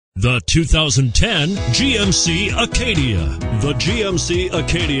The 2010 GMC Acadia. The GMC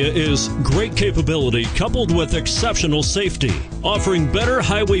Acadia is great capability coupled with exceptional safety, offering better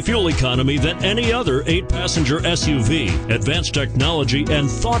highway fuel economy than any other 8-passenger SUV. Advanced technology and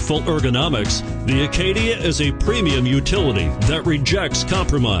thoughtful ergonomics, the Acadia is a premium utility that rejects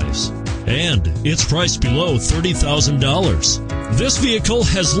compromise. And it's priced below $30,000. This vehicle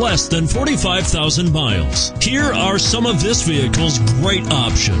has less than 45,000 miles. Here are some of this vehicle's great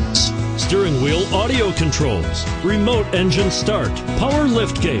options: steering wheel audio controls, remote engine start, power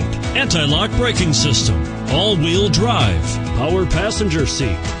liftgate, anti-lock braking system, all-wheel drive, power passenger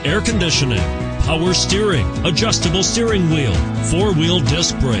seat, air conditioning, power steering, adjustable steering wheel, 4-wheel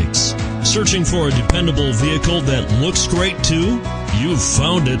disc brakes. Searching for a dependable vehicle that looks great too? You've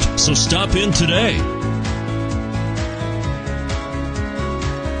found it, so stop in today.